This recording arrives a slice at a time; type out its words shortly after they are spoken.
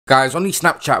Guys, on the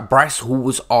Snapchat, Bryce Hall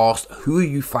was asked, who are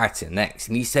you fighting next?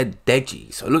 And he said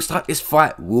Deji. So it looks like this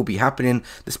fight will be happening,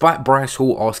 despite Bryce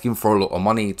Hall asking for a lot of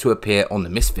money to appear on the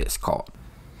Misfits card.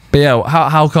 But yeah,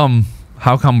 how come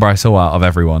Bryce Hall out of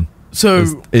everyone? So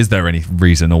is there any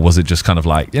reason, or was it just kind of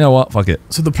like, you know what, fuck it?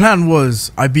 So the plan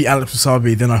was I beat Alex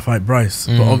Wasabi, then I fight Bryce,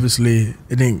 but obviously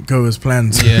it didn't go as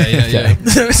planned. So. Yeah.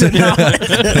 so now,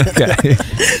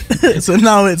 so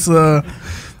now it's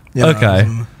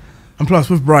okay. And plus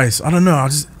with Bryce, I don't know. I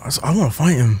want to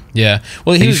fight him. Yeah.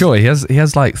 Well, Are you sure he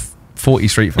has like 40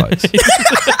 street fights?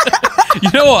 You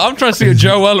know what? I'm trying to see a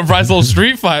Joel and Bryce Hall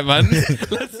street fight, man.